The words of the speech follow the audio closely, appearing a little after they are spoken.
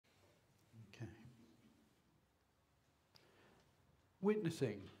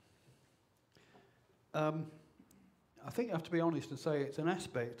Witnessing. I think I have to be honest and say it's an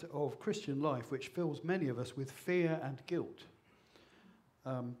aspect of Christian life which fills many of us with fear and guilt.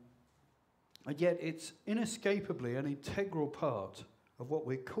 And yet it's inescapably an integral part of what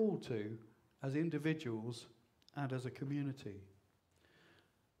we're called to as individuals and as a community.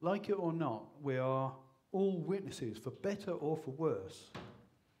 Like it or not, we are all witnesses, for better or for worse,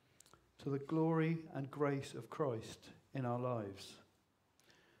 to the glory and grace of Christ in our lives.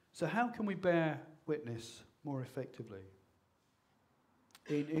 So how can we bear witness more effectively?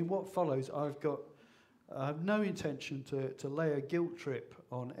 In what follows, I have no intention to lay a guilt trip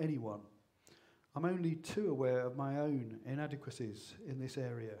on anyone. I'm only too aware of my own inadequacies in this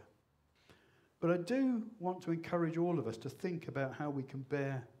area. But I do want to encourage all of us to think about how we can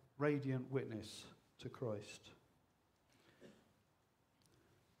bear radiant witness to Christ.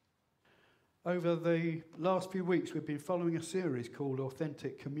 Over the last few weeks, we've been following a series called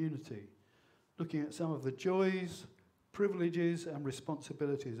Authentic Community, looking at some of the joys, privileges and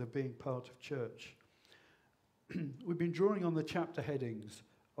responsibilities of being part of church. We've been drawing on the chapter headings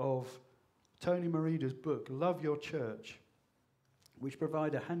of Tony Marida's book, Love Your Church, which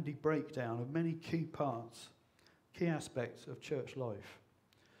provide a handy breakdown of many key aspects of church life.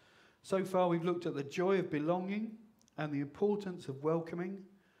 So far, we've looked at the joy of belonging and the importance of welcoming,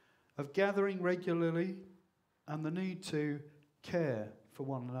 of gathering regularly, and the need to care for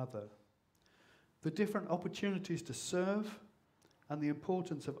one another. The different opportunities to serve and the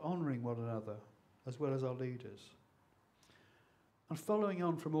importance of honouring one another, as well as our leaders. And following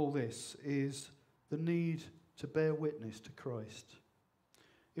on from all this is the need to bear witness to Christ.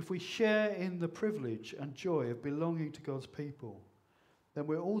 If we share in the privilege and joy of belonging to God's people, then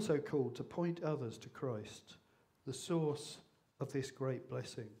we're also called to point others to Christ, the source of this great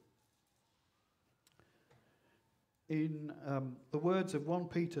blessing. In the words of 1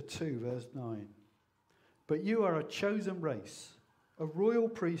 Peter 2, verse 9, "But you are a chosen race, a royal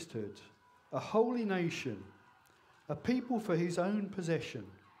priesthood, a holy nation, a people for his own possession,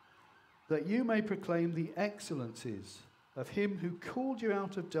 that you may proclaim the excellencies of him who called you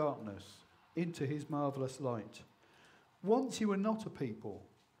out of darkness into his marvellous light. Once you were not a people,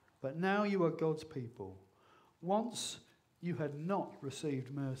 but now you are God's people. Once you had not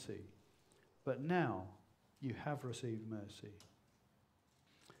received mercy, but now you have received mercy."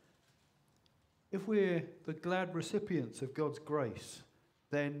 If we're the glad recipients of God's grace,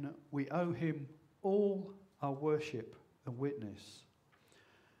 then we owe him all our worship and witness.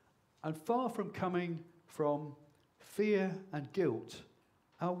 And far from coming from fear and guilt,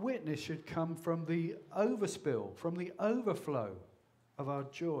 our witness should come from the overspill, from the overflow of our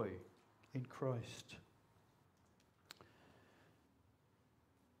joy in Christ.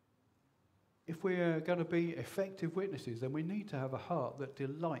 If we're going to be effective witnesses, then we need to have a heart that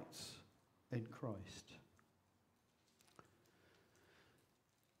delights in Christ.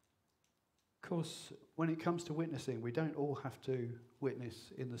 Of course, when it comes to witnessing, we don't all have to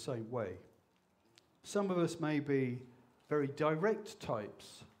witness in the same way. Some of us may be very direct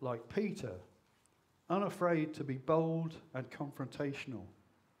types, like Peter, unafraid to be bold and confrontational.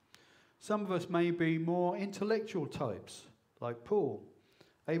 Some of us may be more intellectual types, like Paul,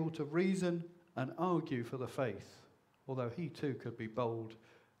 able to reason and argue for the faith, although he too could be bold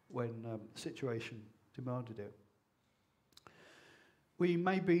when the situation demanded it. We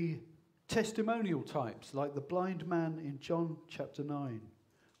may be testimonial types, like the blind man in John chapter 9.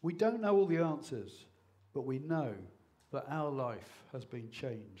 We don't know all the answers, but we know that our life has been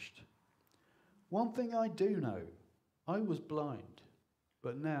changed. One thing I do know, I was blind,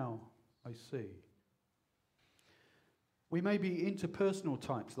 but now I see. We may be interpersonal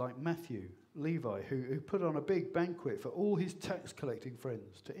types like Matthew, Levi, who put on a big banquet for all his tax collecting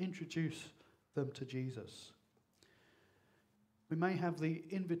friends to introduce them to Jesus. We may have the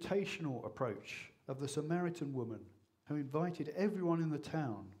invitational approach of the Samaritan woman who invited everyone in the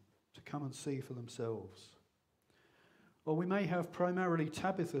town to come and see for themselves. Or we may have primarily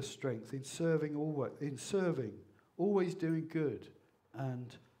Tabitha's strength in serving, always doing good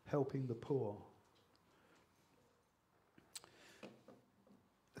and helping the poor.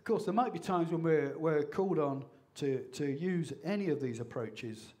 Of course, there might be times when we're called on to use any of these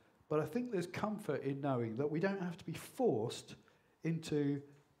approaches, but I think there's comfort in knowing that we don't have to be forced into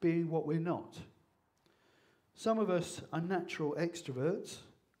being what we're not. Some of us are natural extroverts,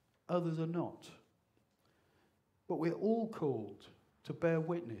 others are not. But we're all called to bear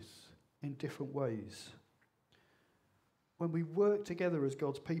witness in different ways. When we work together as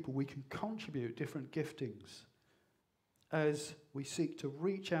God's people, we can contribute different giftings as we seek to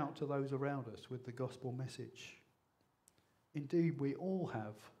reach out to those around us with the gospel message. Indeed, we all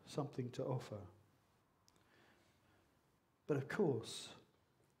have something to offer. But of course,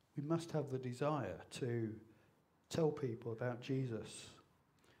 we must have the desire to tell people about Jesus.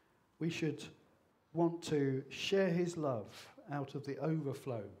 We should want to share his love out of the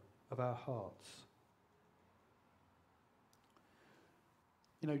overflow of our hearts.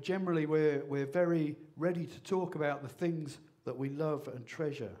 You know, generally we're very ready to talk about the things that we love and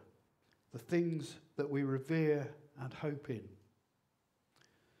treasure, the things that we revere and hope in.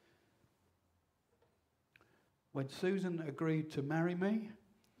 When Susan agreed to marry me,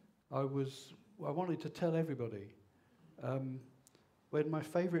 I wanted to tell everybody. When my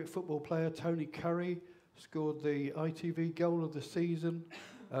favourite football player, Tony Curry, scored the ITV goal of the season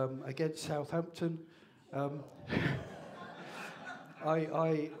against Southampton,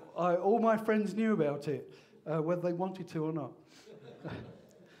 all my friends knew about it, whether they wanted to or not.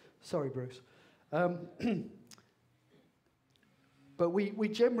 Sorry, Bruce. But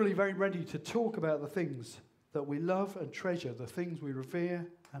we're generally very ready to talk about the things that we love and treasure, the things we revere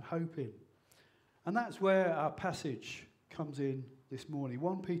and hope in. And that's where our passage comes in this morning.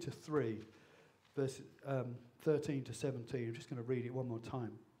 1 Peter 3, verses 13 to 17. I'm just going to read it one more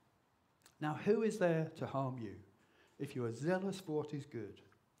time. Now, who is there to harm you if you are zealous for what is good?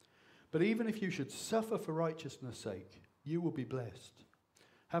 But even if you should suffer for righteousness' sake, you will be blessed.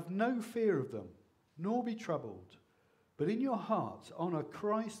 Have no fear of them, nor be troubled. But in your hearts honour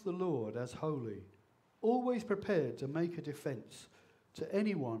Christ the Lord as holy, always prepared to make a defence to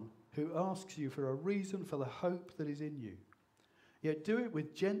anyone who asks you for a reason for the hope that is in you. Yet do it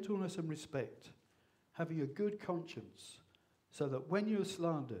with gentleness and respect, having a good conscience, so that when you are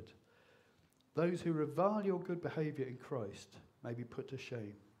slandered, those who revile your good behaviour in Christ may be put to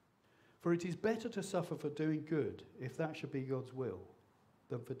shame. For it is better to suffer for doing good, if that should be God's will,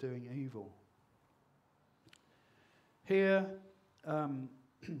 than for doing evil. Here,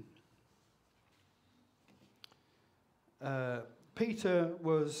 Peter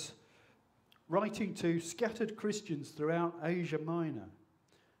was writing to scattered Christians throughout Asia Minor,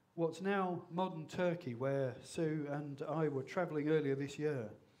 what's now modern Turkey, where Sue and I were travelling earlier this year.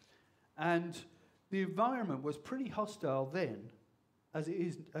 And the environment was pretty hostile then, as it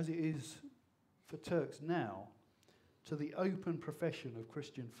is for Turks now, to the open profession of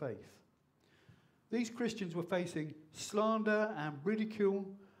Christian faith. These Christians were facing slander and ridicule.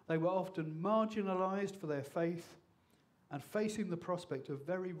 They were often marginalised for their faith and facing the prospect of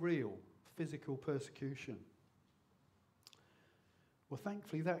very real physical persecution. Well,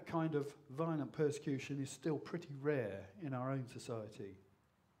 thankfully, that kind of violent persecution is still pretty rare in our own society.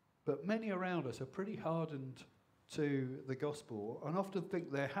 But many around us are pretty hardened to the gospel and often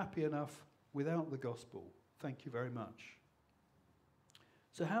think they're happy enough without the gospel. Thank you very much.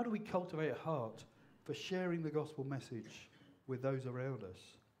 So how do we cultivate a heart for sharing the gospel message with those around us?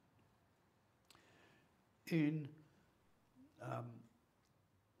 In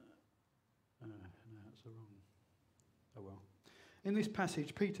In this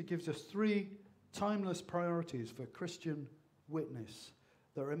passage, Peter gives us 3 timeless priorities for Christian witness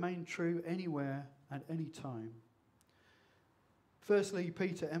that remain true anywhere and any time. Firstly,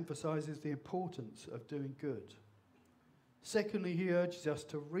 Peter emphasises the importance of doing good. Secondly, he urges us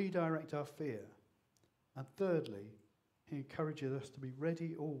to redirect our fear. And thirdly, he encourages us to be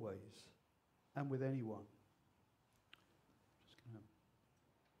ready always and with anyone.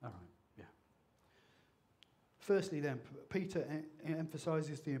 All right, yeah. Firstly then, Peter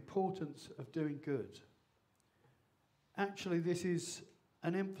emphasises the importance of doing good. Actually, this is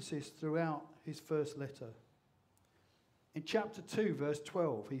an emphasis throughout his first letter. In chapter 2, verse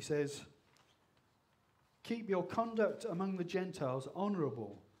 12, he says, "Keep your conduct among the Gentiles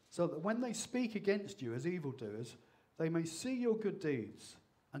honourable, so that when they speak against you as evildoers, they may see your good deeds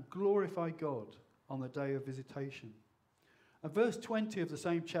and glorify God on the day of visitation." And verse 20 of the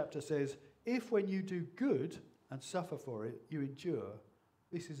same chapter says, "If when you do good and suffer for it, you endure,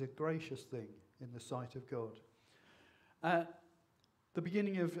 this is a gracious thing in the sight of God." At the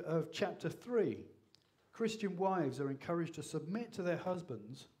beginning of chapter 3, Christian wives are encouraged to submit to their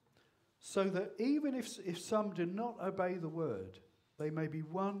husbands so that even if some do not obey the word, they may be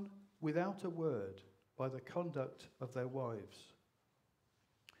won without a word by the conduct of their wives.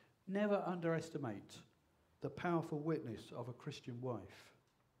 Never underestimate the powerful witness of a Christian wife.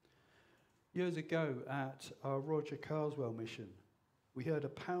 Years ago at our Roger Carswell mission, we heard a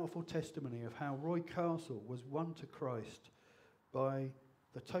powerful testimony of how Roy Castle was won to Christ by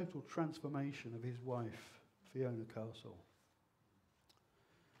the total transformation of his wife, Fiona Castle.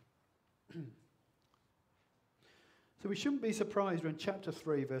 So we shouldn't be surprised when chapter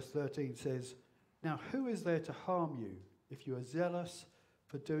 3, verse 13 says, "Now who is there to harm you if you are zealous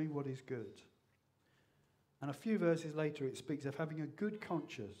for doing what is good. And a few verses later it speaks of having a good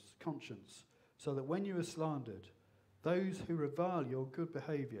conscience, so that when you are slandered, those who revile your good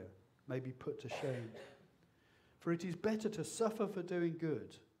behaviour may be put to shame. For it is better to suffer for doing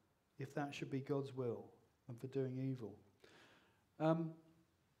good, if that should be God's will, than for doing evil.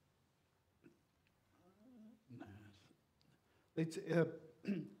 It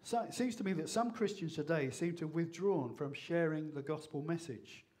seems to me that some Christians today seem to have withdrawn from sharing the gospel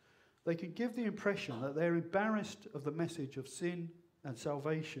message. They can give the impression that they're embarrassed of the message of sin and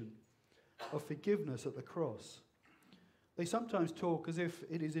salvation, of forgiveness at the cross. They sometimes talk as if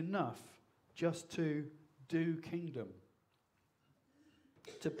it is enough just to do kingdom,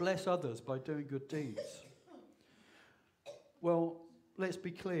 to bless others by doing good deeds. Well, let's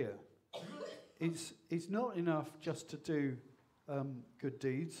be clear. It's not enough just to do good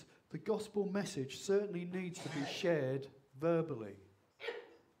deeds. The gospel message certainly needs to be shared verbally.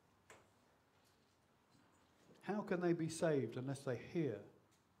 How can they be saved unless they hear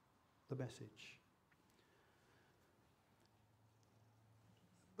the message?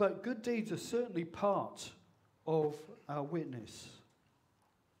 But good deeds are certainly part of our witness.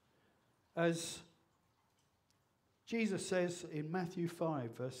 As Jesus says in Matthew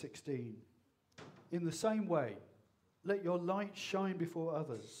 5, verse 16, in the same way, let your light shine before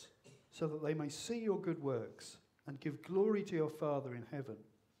others, so that they may see your good works and give glory to your Father in heaven.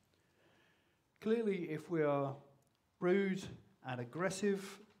 Clearly, if we are rude and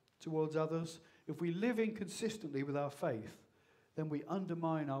aggressive towards others, if we live inconsistently with our faith, then we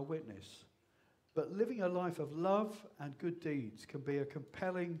undermine our witness. But living a life of love and good deeds can be a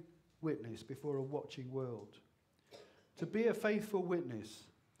compelling witness before a watching world. To be a faithful witness,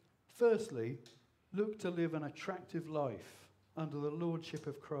 firstly, look to live an attractive life under the lordship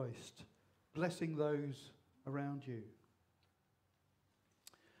of Christ, blessing those around you.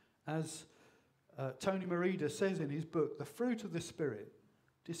 As Tony Merida says in his book, the fruit of the Spirit,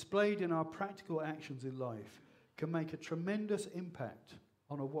 displayed in our practical actions in life, can make a tremendous impact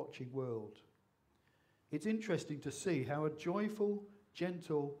on a watching world. It's interesting to see how a joyful,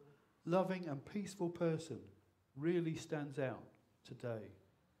 gentle, loving and peaceful person really stands out today.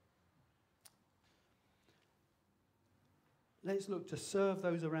 Let's look to serve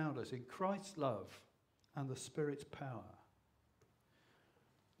those around us in Christ's love and the Spirit's power.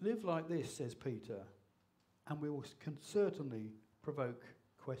 Live like this, says Peter, and we can certainly provoke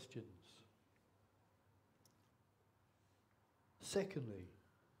questions. Secondly,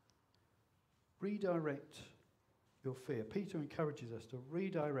 redirect your fear. Peter encourages us to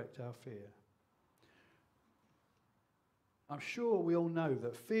redirect our fear. I'm sure we all know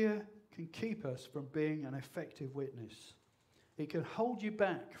that fear can keep us from being an effective witness. It can hold you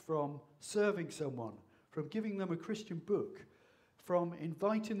back from serving someone, from giving them a Christian book, from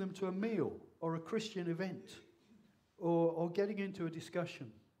inviting them to a meal or a Christian event, or getting into a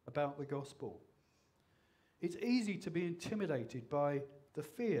discussion about the gospel. It's easy to be intimidated by the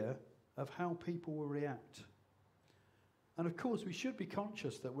fear of how people will react. And of course, we should be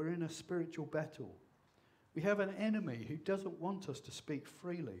conscious that we're in a spiritual battle. We have an enemy who doesn't want us to speak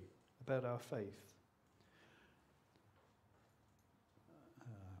freely about our faith.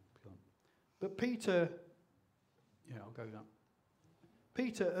 But Peter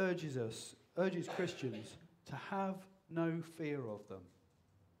urges Christians to have no fear of them.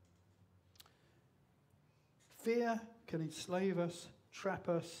 Fear can enslave us, trap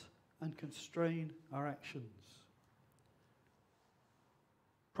us, and constrain our actions.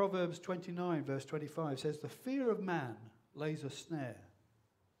 Proverbs 29, verse 25 says, the fear of man lays a snare.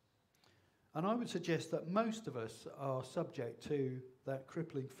 And I would suggest that most of us are subject to that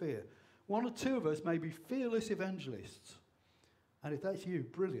crippling fear. One or two of us may be fearless evangelists. And if that's you,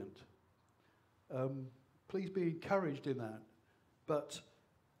 brilliant. Please be encouraged in that. But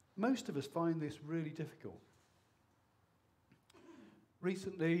most of us find this really difficult.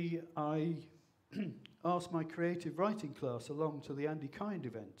 Recently, I asked my creative writing class along to the Andy Kind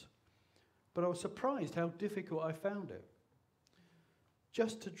event, but I was surprised how difficult I found it.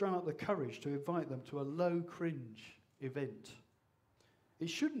 Just to drum up the courage to invite them to a low cringe event. It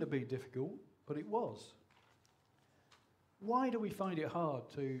shouldn't have been difficult, but it was. Why do we find it hard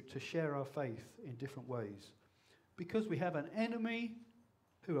to share our faith in different ways? Because we have an enemy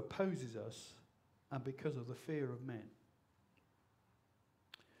who opposes us and because of the fear of men.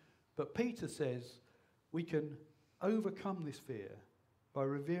 But Peter says we can overcome this fear by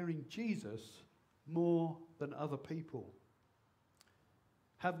revering Jesus more than other people.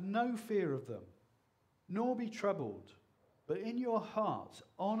 Have no fear of them, nor be troubled, but in your hearts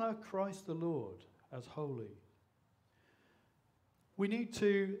honour Christ the Lord as holy. We need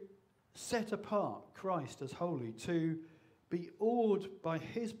to set apart Christ as holy, to be awed by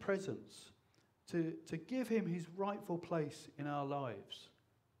his presence, to give him his rightful place in our lives,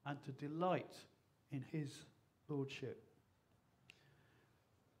 and to delight in his lordship.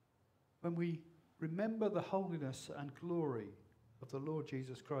 When we remember the holiness and glory of the Lord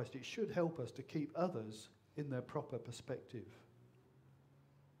Jesus Christ, it should help us to keep others in their proper perspective.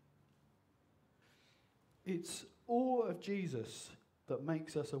 It's awe of Jesus that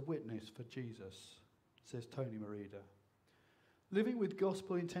makes us a witness for Jesus, says Tony Merida. Living with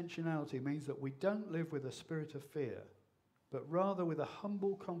gospel intentionality means that we don't live with a spirit of fear, but rather with a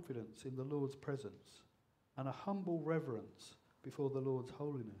humble confidence in the Lord's presence and a humble reverence before the Lord's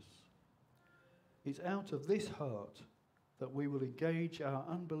holiness. It's out of this heart that we will engage our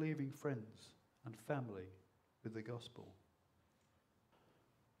unbelieving friends and family with the gospel.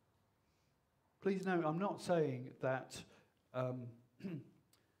 Please note, I'm not saying that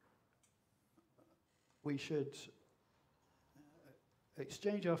we should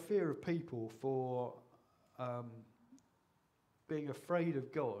exchange our fear of people for being afraid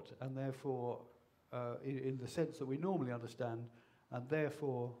of God, and therefore, in the sense that we normally understand, and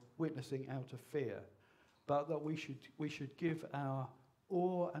therefore witnessing out of fear, but that we should give our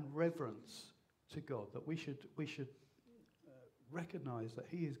awe and reverence to God, that we should recognise that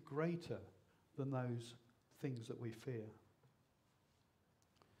he is greater than those things that we fear.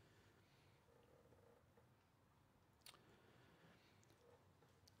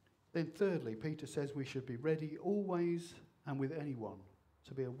 Then thirdly, Peter says we should be ready always and with anyone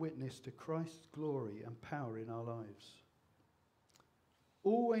to be a witness to Christ's glory and power in our lives.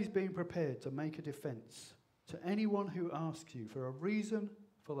 Always being prepared to make a defence to anyone who asks you for a reason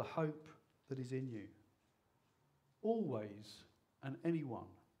for the hope that is in you. Always and anyone.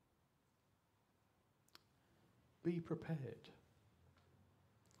 Be prepared.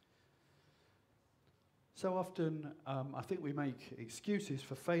 So often, I think we make excuses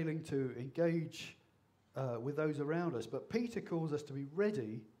for failing to engage with those around us, but Peter calls us to be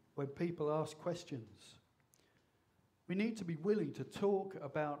ready when people ask questions. We need to be willing to talk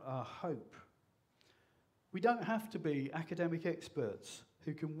about our hope. We don't have to be academic experts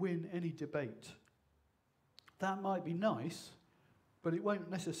who can win any debate. That might be nice, but it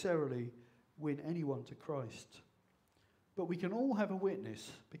won't necessarily win anyone to Christ. But we can all have a witness,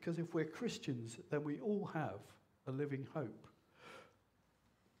 because if we're Christians, then we all have a living hope.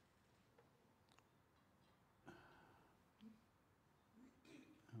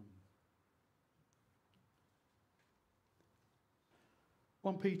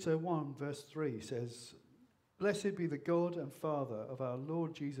 (1 Peter 1 verse 3 says, "Blessed be the God and Father of our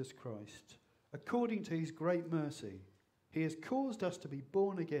Lord Jesus Christ. According to his great mercy, he has caused us to be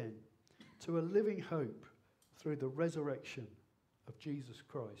born again to a living hope through the resurrection of Jesus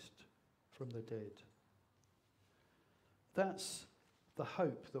Christ from the dead." That's the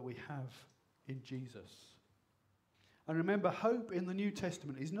hope that we have in Jesus. And remember, hope in the New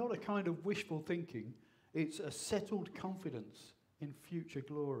Testament is not a kind of wishful thinking. It's a settled confidence in future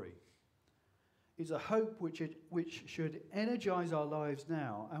glory. It's a hope which should energize our lives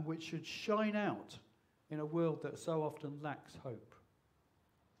now and which should shine out in a world that so often lacks hope.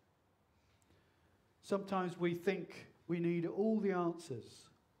 Sometimes we think we need all the answers,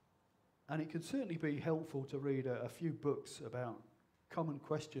 and it can certainly be helpful to read a few books about common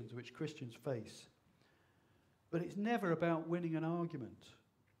questions which Christians face. But it's never about winning an argument.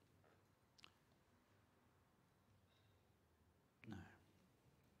 No.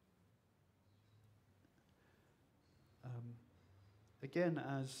 Again,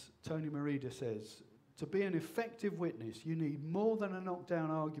 as Tony Merida says, to be an effective witness, you need more than a knockdown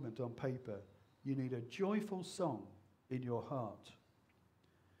argument on paper. You need a joyful song in your heart.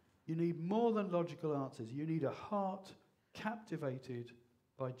 You need more than logical answers. You need a heart captivated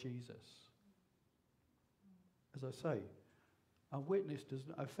by Jesus. As I say, an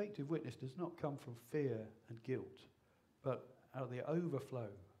effective witness does not come from fear and guilt, but out of the overflow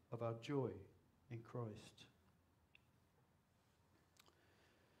of our joy in Christ.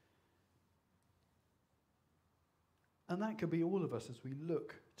 And that can be all of us as we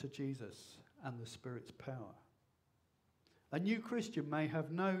look to Jesus and the Spirit's power. A new Christian may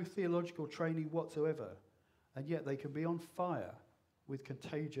have no theological training whatsoever, and yet they can be on fire with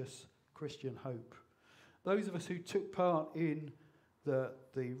contagious Christian hope. Those of us who took part in the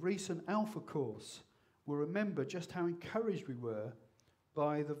recent Alpha course will remember just how encouraged we were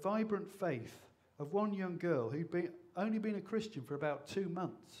by the vibrant faith of one young girl who'd only been a Christian for about 2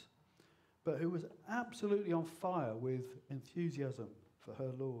 months, but who was absolutely on fire with enthusiasm for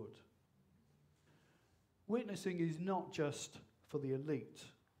her Lord. Witnessing is not just for the elite,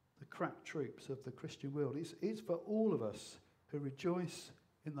 the crack troops of the Christian world. It's for all of us who rejoice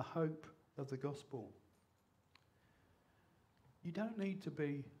in the hope of the gospel. You don't need to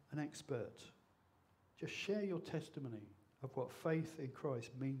be an expert. Just share your testimony of what faith in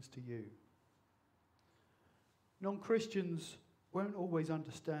Christ means to you. Non-Christians won't always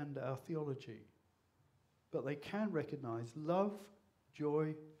understand our theology, but they can recognize love,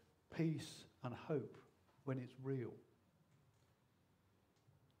 joy, peace, and hope when it's real.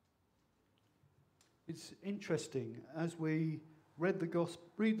 It's interesting, as we read the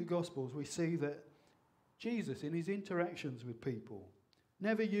Gospels, we see that Jesus, in his interactions with people,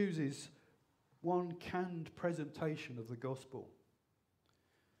 never uses one canned presentation of the gospel.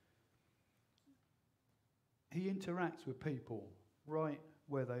 He interacts with people right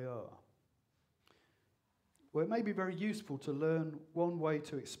where they are. Well, it may be very useful to learn one way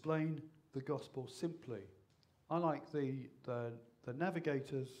to explain the gospel simply. I like the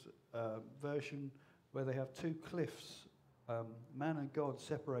Navigator's version, where they have two cliffs, man and God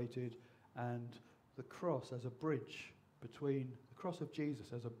separated, and the cross as a bridge between, the cross of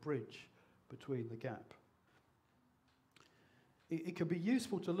Jesus as a bridge between the gap. It can be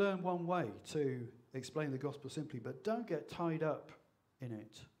useful to learn one way to explain the gospel simply, but don't get tied up in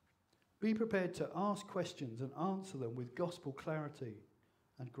it. Be prepared to ask questions and answer them with gospel clarity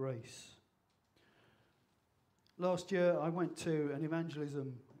and grace. Last year, I went to an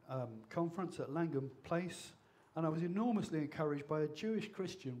evangelism conference at Langham Place, and I was enormously encouraged by a Jewish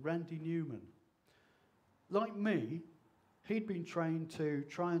Christian, Randy Newman. Like me, he'd been trained to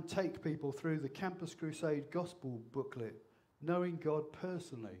try and take people through the Campus Crusade gospel booklet, knowing God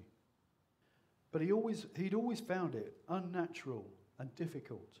personally. But he'd always found it unnatural and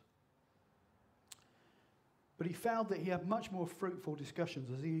difficult. But he found that he had much more fruitful discussions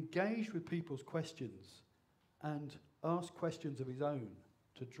as he engaged with people's questions and asked questions of his own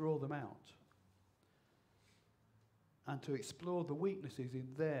to draw them out and to explore the weaknesses in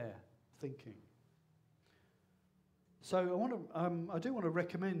their thinking. So I do want to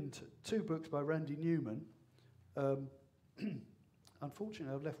recommend two books by Randy Newman.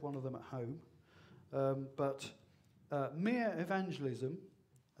 Unfortunately, I've left one of them at home. But Mere Evangelism,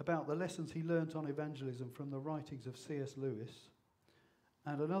 about the lessons he learnt on evangelism from the writings of C.S. Lewis,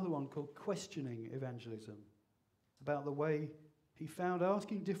 and another one called Questioning Evangelism, about the way he found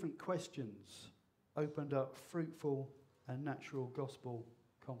asking different questions opened up fruitful and natural gospel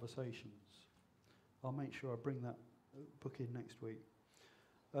conversations. I'll make sure I bring that book in next week.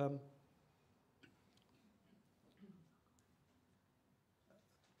 But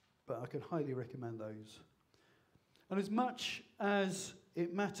I can highly recommend those. And as much as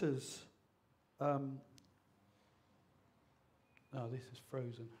it matters... this is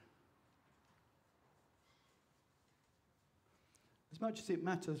frozen. As much as it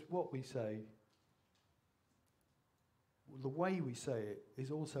matters what we say, the way we say it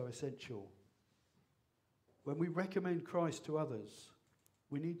is also essential. When we recommend Christ to others,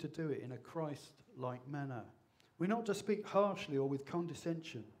 we need to do it in a Christ-like manner. We're not to speak harshly or with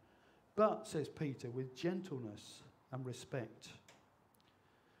condescension, but, says Peter, with gentleness and respect.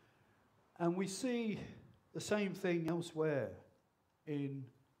 And we see the same thing elsewhere in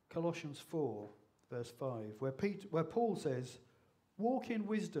Colossians 4, verse 5, where Paul says, "Walk in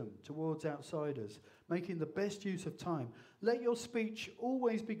wisdom towards outsiders, making the best use of time. Let your speech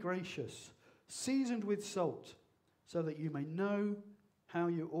always be gracious, seasoned with salt, so that you may know how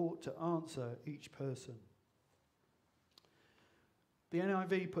you ought to answer each person." The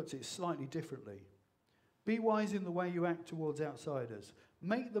NIV puts it slightly differently. Be wise in the way you act towards outsiders.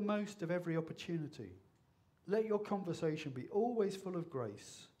 Make the most of every opportunity. Let your conversation be always full of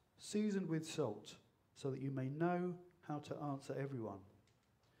grace, seasoned with salt, so that you may know how to answer everyone.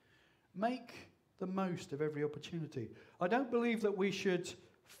 Make the most of every opportunity. I don't believe that we should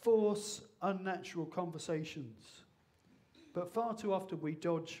force unnatural conversations, but far too often we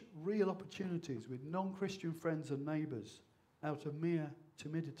dodge real opportunities with non-Christian friends and neighbours out of mere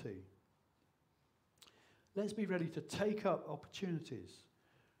timidity. Let's be ready to take up opportunities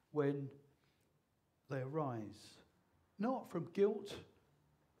when they arise, not from guilt,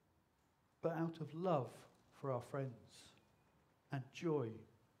 but out of love for our friends and joy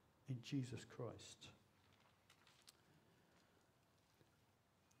in Jesus Christ.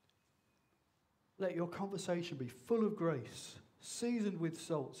 Let your conversation be full of grace, seasoned with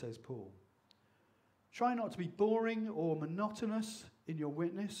salt, says Paul. Try not to be boring or monotonous in your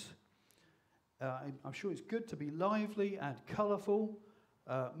witness. I'm sure it's good to be lively and colourful,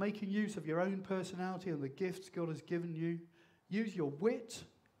 making use of your own personality and the gifts God has given you. Use your wit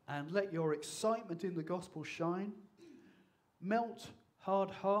and let your excitement in the gospel shine. Melt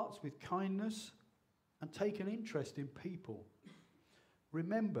hard hearts with kindness and take an interest in people.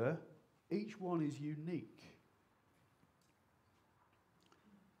 Remember, each one is unique.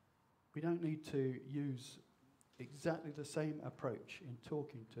 We don't need to use exactly the same approach in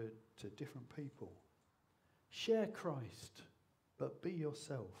talking to different people. Share Christ, but be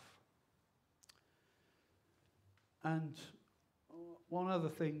yourself. And one other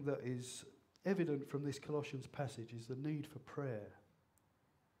thing that is evident from this Colossians passage is the need for prayer.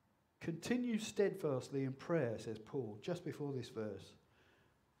 Continue steadfastly in prayer, says Paul, just before this verse,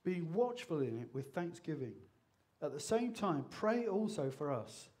 being watchful in it with thanksgiving. At the same time, pray also for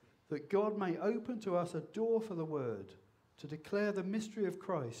us, that God may open to us a door for the word, to declare the mystery of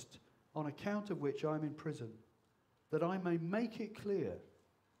Christ, on account of which I am in prison, that I may make it clear,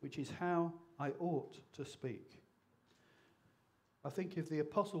 which is how I ought to speak. I think if the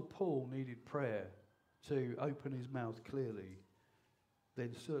Apostle Paul needed prayer to open his mouth clearly,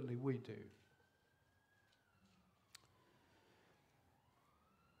 then certainly we do.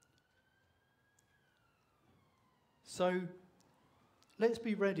 So let's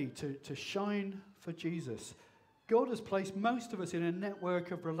be ready to shine for Jesus. God has placed most of us in a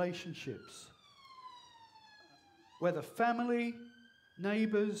network of relationships, whether family,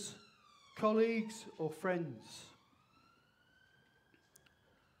 neighbours, colleagues or friends,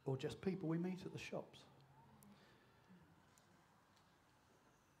 or just people we meet at the shops.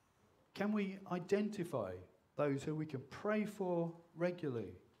 Can we identify those who we can pray for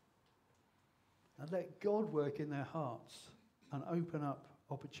regularly and let God work in their hearts and open up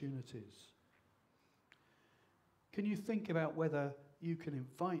opportunities? Can you think about whether you can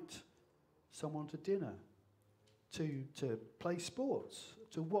invite someone to dinner, to play sports,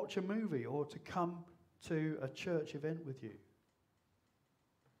 to watch a movie, or to come to a church event with you?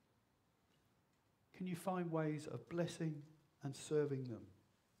 Can you find ways of blessing and serving them?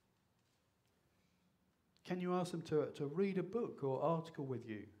 Can you ask them to read a book or article with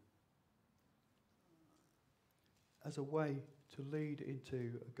you as a way to lead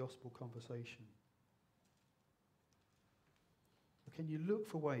into a gospel conversation? Or can you look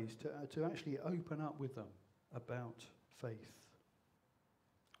for ways to actually open up with them about faith?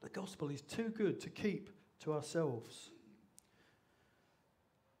 The gospel is too good to keep to ourselves.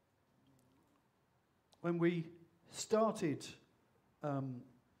 When we started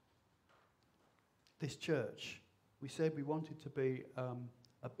this church, we said we wanted to be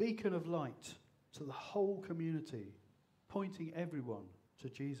a beacon of light to the whole community, pointing everyone to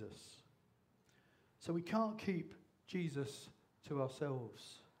Jesus. So we can't keep Jesus to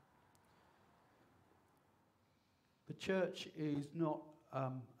ourselves. The church is not a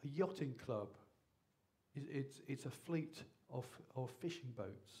yachting club. It's a fleet of fishing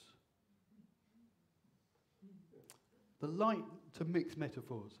boats. The light, to mix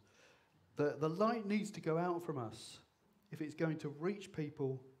metaphors, the light needs to go out from us if it's going to reach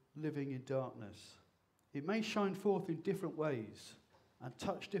people living in darkness. It may shine forth in different ways and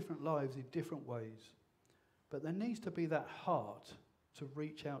touch different lives in different ways, but there needs to be that heart to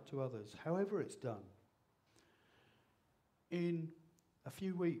reach out to others, however it's done. In a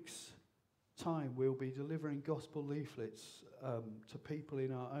few weeks' time, we'll be delivering gospel leaflets to people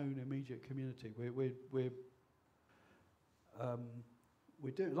in our own immediate community.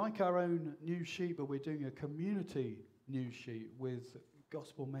 We're doing like our own news sheet, but we're doing a community news sheet with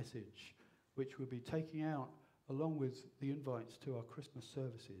gospel message, which we'll be taking out along with the invites to our Christmas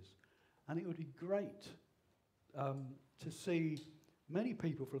services. And it would be great to see many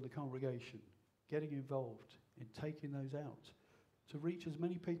people from the congregation getting involved in taking those out to reach as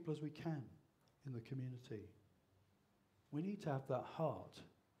many people as we can in the community. We need to have that heart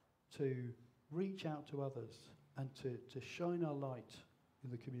to reach out to others and to shine our light in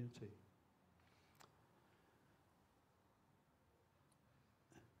the community.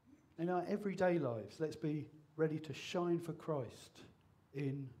 In our everyday lives, let's be ready to shine for Christ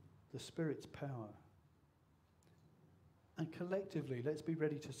in the Spirit's power. And collectively, let's be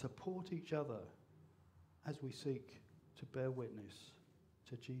ready to support each other as we seek to bear witness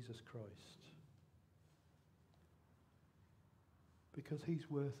to Jesus Christ. Because he's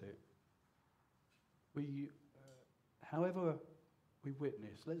worth it. However we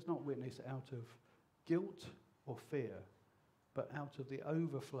witness, let's not witness out of guilt or fear, but out of the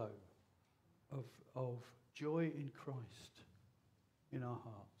overflow of joy in Christ in our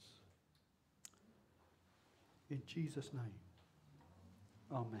hearts. In Jesus' name,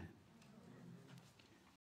 amen.